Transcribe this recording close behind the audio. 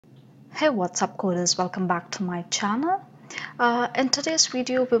Hey, what's up coders, welcome back to my channel. In today's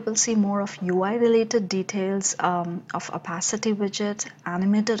video we will see more of UI related details of opacity widget,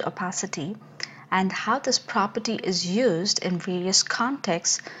 animated opacity, and how this property is used in various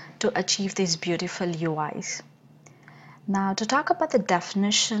contexts to achieve these beautiful UIs. Now, to talk about the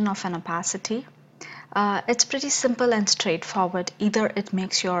definition of an opacity, it's pretty simple and straightforward. Either it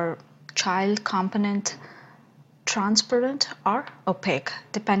makes your child component transparent or opaque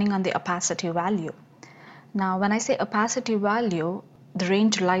depending on the opacity value. Now when I say opacity value, the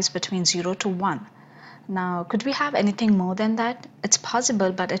range lies between 0 to 1. Now could we have anything more than that? It's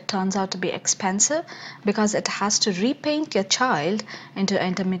possible, but it turns out to be expensive because it has to repaint your child into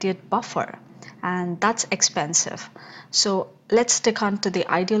intermediate buffer, and that's expensive. So let's stick on to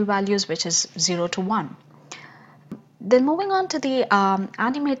the ideal values, which is 0 to 1. Then moving on to the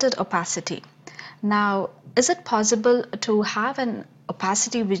animated opacity. Now, is it possible to have an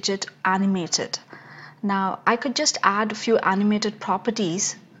opacity widget animated? Now, I could just add a few animated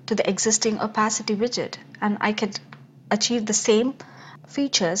properties to the existing opacity widget and I could achieve the same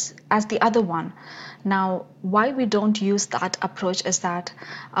features as the other one. Now, why we don't use that approach is that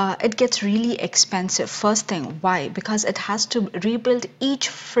it gets really expensive. First thing, why? Because it has to rebuild each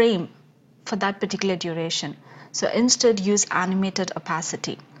frame for that particular duration. So instead, use animated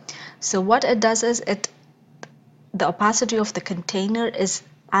opacity. So what it does is the opacity of the container is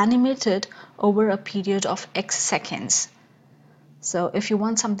animated over a period of X seconds. So if you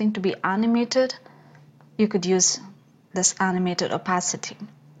want something to be animated, you could use this animated opacity.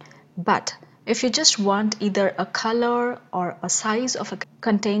 But if you just want either a color or a size of a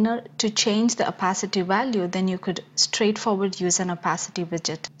container to change the opacity value, then you could straightforward use an opacity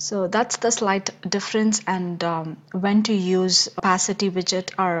widget. So that's the slight difference and when to use opacity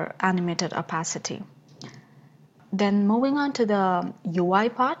widget or animated opacity. Then moving on to the UI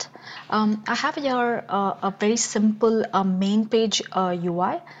part, I have here a very simple main page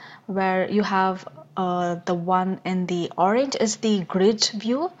UI where you have the one in the orange is the grid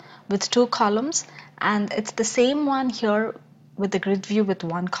view with 2 columns, and it's the same one here with the grid view with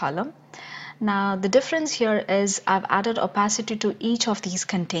 1 column. Now the difference here is I've added opacity to each of these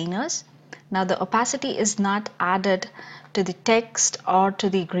containers. Now the opacity is not added to the text or to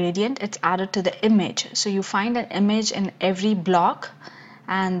the gradient, it's added to the image. So you find an image in every block,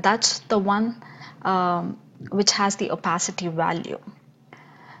 and that's the one which has the opacity value.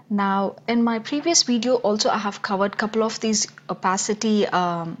 Now in my previous video also I have covered a couple of these opacity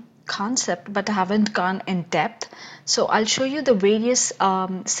concept, but I haven't gone in depth. So I'll show you the various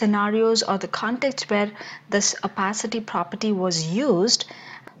scenarios or the context where this opacity property was used.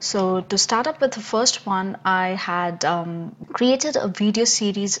 So to start up with the first one, I had created a video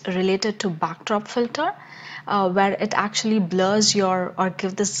series related to backdrop filter where it actually blurs your or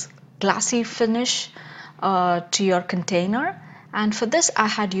give this glassy finish to your container, and for this I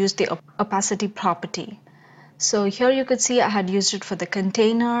had used the opacity property. So here you could see I had used it for the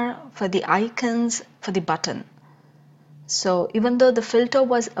container, for the icons, for the button. So even though the filter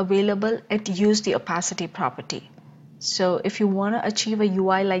was available, it used the opacity property. So if you want to achieve a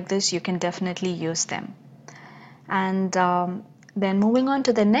UI like this, you can definitely use them. And then moving on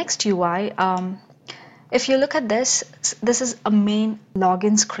to the next UI, if you look at this is a main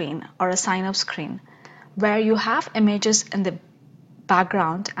login screen or a sign up screen where you have images in the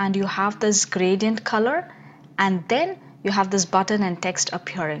background and you have this gradient color, and then you have this button and text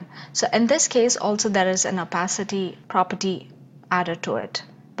appearing. So in this case also there is an opacity property added to it.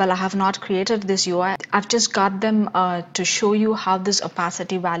 Well, I have not created this UI. I've just got them to show you how this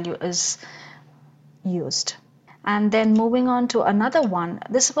opacity value is used. And then moving on to another one,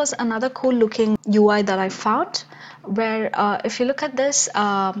 this was another cool looking UI that I found where if you look at this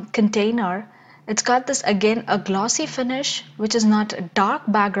container, it's got this again a glossy finish which is not a dark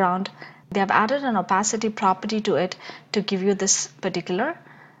background. They have added an opacity property to it to give you this particular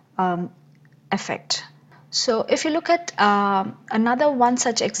effect. So if you look at another one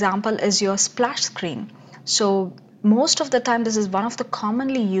such example is your splash screen. So most of the time this is one of the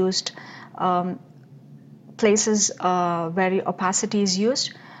commonly used places where opacity is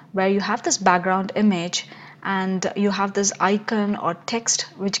used, where you have this background image and you have this icon or text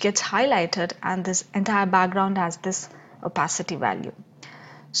which gets highlighted, and this entire background has this opacity value.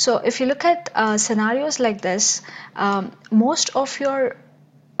 So if you look at scenarios like this, most of your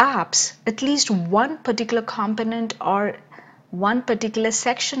apps, at least one particular component or one particular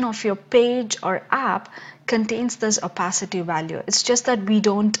section of your page or app contains this opacity value. It's just that we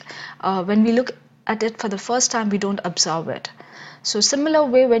don't, when we look at it for the first time, we don't observe it. So similar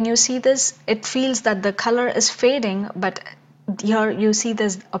way, when you see this, it feels that the color is fading, but here you see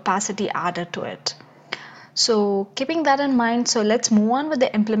there's opacity added to it. So keeping that in mind, so let's move on with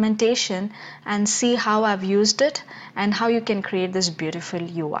the implementation and see how I've used it and how you can create this beautiful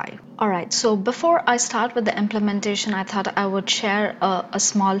UI. Alright, so before I start with the implementation, I thought I would share a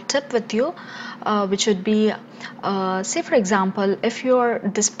small tip with you, which would be, say for example, if you're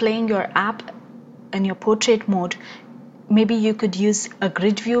displaying your app in your portrait mode, maybe you could use a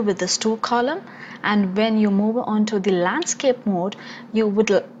grid view with this 2 column, and when you move on to the landscape mode,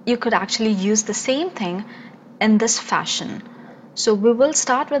 you could actually use the same thing in this fashion. So we will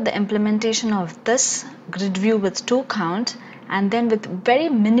start with the implementation of this grid view with 2 count, and then with very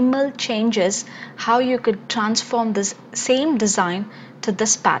minimal changes how you could transform this same design to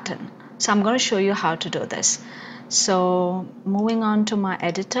this pattern. So I'm going to show you how to do this. So moving on to my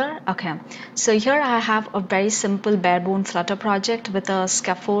editor. Okay, so here I have a very simple barebone Flutter project with a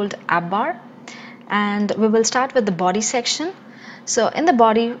scaffold app bar, and we will start with the body section. So in the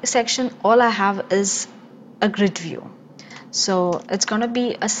body section, all I have is a grid view. So it's going to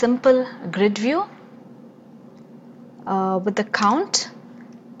be a simple grid view with the count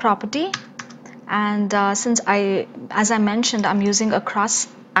property, and as I mentioned, I'm using a cross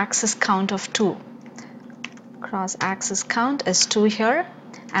axis count of 2. Cross axis count is 2 here,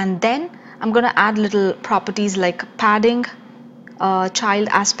 and then I'm going to add little properties like padding, child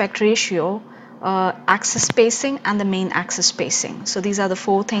aspect ratio, axis spacing, and the main axis spacing. So these are the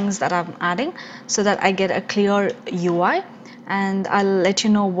 4 things that I'm adding so that I get a clear UI, and I'll let you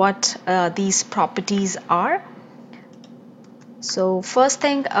know what these properties are. So first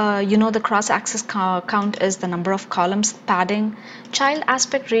thing, the cross-axis count is the number of columns. Padding, child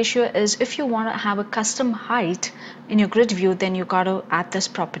aspect ratio is if you want to have a custom height in your grid view, then you got to add this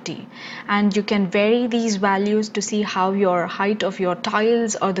property, and you can vary these values to see how your height of your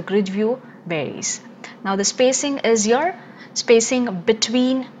tiles or the grid view varies. Now the spacing is your spacing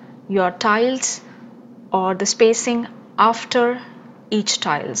between your tiles or the spacing after each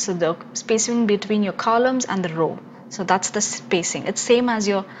tile, so the spacing between your columns and the row. So that's the spacing. It's same as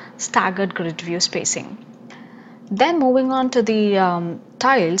your staggered grid view spacing. Then moving on to the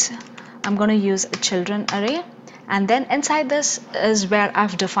tiles, I'm going to use a children array, and then inside this is where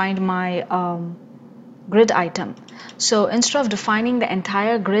I've defined my grid item. So instead of defining the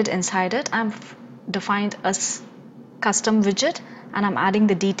entire grid inside it, I've defined a custom widget, and I'm adding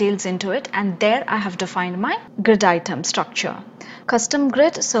the details into it, and there I have defined my grid item structure. Custom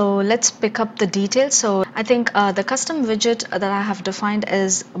grid, so let's pick up the details. So I think the custom widget that I have defined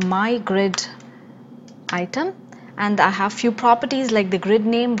is my grid item, and I have few properties like the grid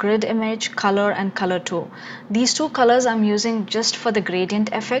name, grid image, color, and color 2. These 2 colors I'm using just for the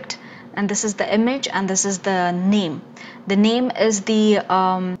gradient effect, and this is the image and this is the name. The name is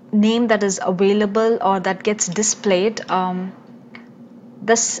the name that is available or that gets displayed,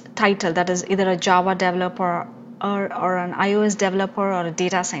 this title, that is either a Java developer or an iOS developer or a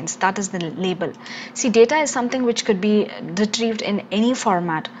data science, that is the label. See, data is something which could be retrieved in any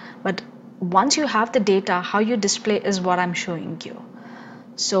format, but once you have the data, how you display is what I'm showing you.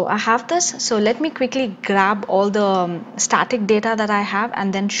 So I have this, so let me quickly grab all the static data that I have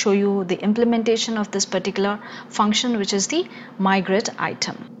and then show you the implementation of this particular function, which is the myGrid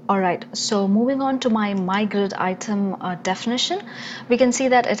item. Alright, so moving on to my myGrid item definition, we can see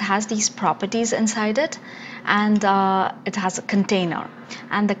that it has these properties inside it, and it has a container,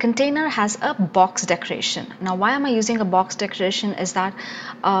 and the container has a box decoration. Now why am I using a box decoration is that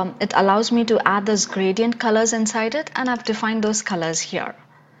it allows me to add those gradient colors inside it, and I've defined those colors here.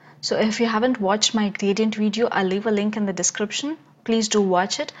 So if you haven't watched my gradient video, I'll leave a link in the description. Please do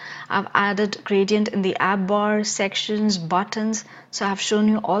watch it. I've added gradient in the app bar, sections, buttons. So I've shown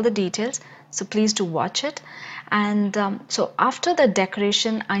you all the details. So please do watch it. And so after the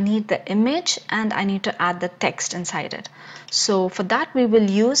decoration, I need the image and I need to add the text inside it. So for that, we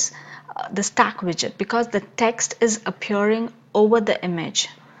will use the stack widget because the text is appearing over the image.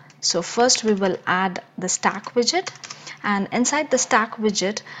 So first we will add the stack widget, and inside the stack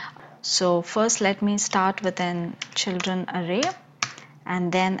widget, so first let me start with an children array,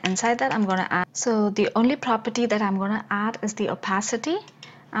 and then inside that I'm going to add, so the only property that I'm going to add is the opacity,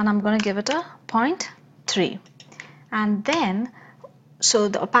 and I'm going to give it a 0.3. And then so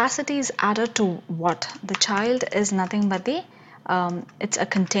the opacity is added to what? The child is nothing but the it's a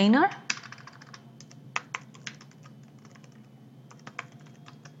container,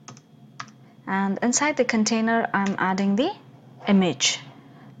 and inside the container I'm adding the image.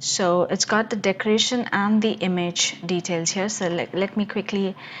 So it's got the decoration and the image details here. So let me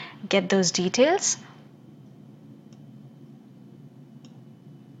quickly get those details.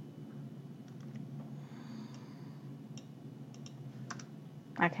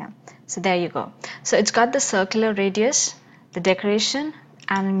 Okay, so there you go. So it's got the circular radius, the decoration,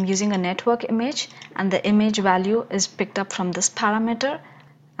 and I'm using a network image, and the image value is picked up from this parameter,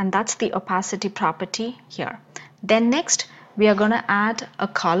 and that's the opacity property here. Then next we are going to add a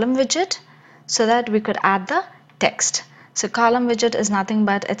column widget so that we could add the text. So column widget is nothing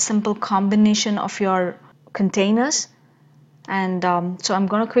but a simple combination of your containers, and so I'm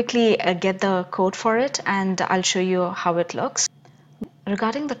going to quickly get the code for it, and I'll show you how it looks.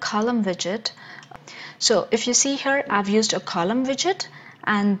 Regarding the column widget, so if you see here, I've used a column widget,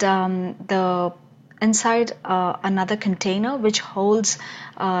 and the inside another container which holds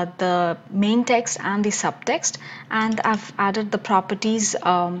the main text and the subtext, and I've added the properties,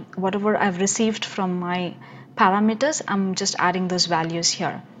 whatever I've received from my parameters, I'm just adding those values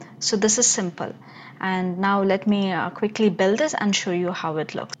here. So this is simple, and now let me quickly build this and show you how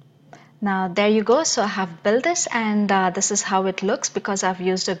it looks. Now there you go. So I have built this, and this is how it looks because I've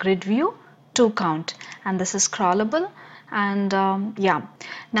used a grid view to count, and this is scrollable. And yeah,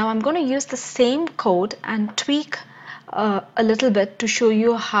 now I'm going to use the same code and tweak a little bit to show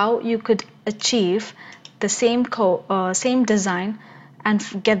you how you could achieve the same design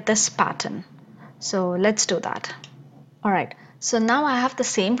and get this pattern. So let's do that. All right, so now I have the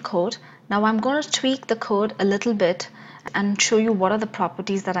same code. Now I'm going to tweak the code a little bit and show you what are the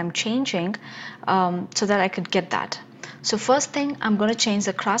properties that I'm changing so that I could get that. So first thing, I'm going to change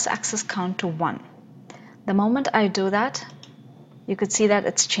the cross-axis count to 1. The moment I do that, you could see that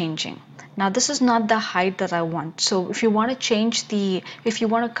it's changing. Now this is not the height that I want. So if you want to change if you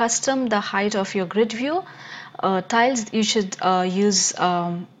want to custom the height of your grid view tiles, you should use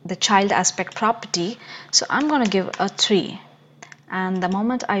the child aspect property. So I'm going to give a 3. And the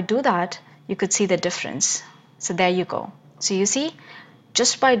moment I do that, you could see the difference. So there you go. So you see,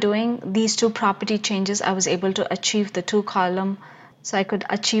 just by doing these two property changes, I was able to achieve the 2 column. So I could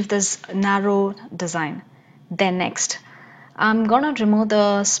achieve this narrow design. Then next, I'm going to remove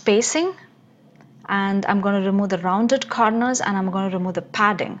the spacing, and I'm going to remove the rounded corners, and I'm going to remove the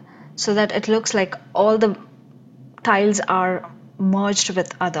padding so that it looks like all the tiles are merged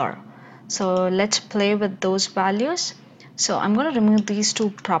with other. So let's play with those values. So I'm going to remove these 2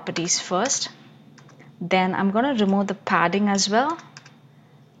 properties first. Then I'm going to remove the padding as well.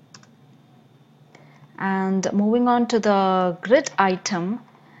 And moving on to the grid item,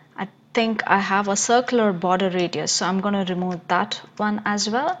 I think I have a circular border radius, so I'm going to remove that one as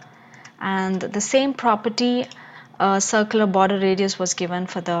well. And the same property, circular border radius, was given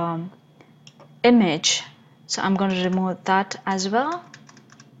for the image, so I'm going to remove that as well.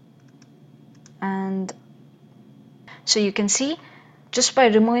 And so you can see, just by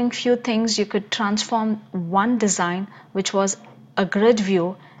removing few things, you could transform one design, which was a grid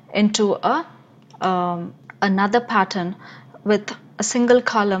view, into another pattern with a single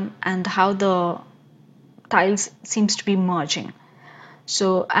column, and how the tiles seems to be merging.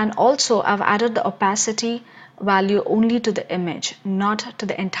 So, and also I've added the opacity value only to the image, not to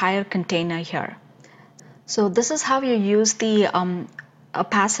the entire container here. So this is how you use the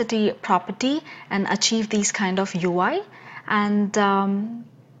opacity property and achieve these kind of UI. And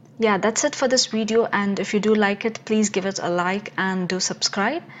yeah, that's it for this video, and if you do like it, please give it a like and do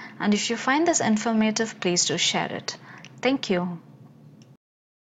subscribe, and if you find this informative, please do share it. Thank you.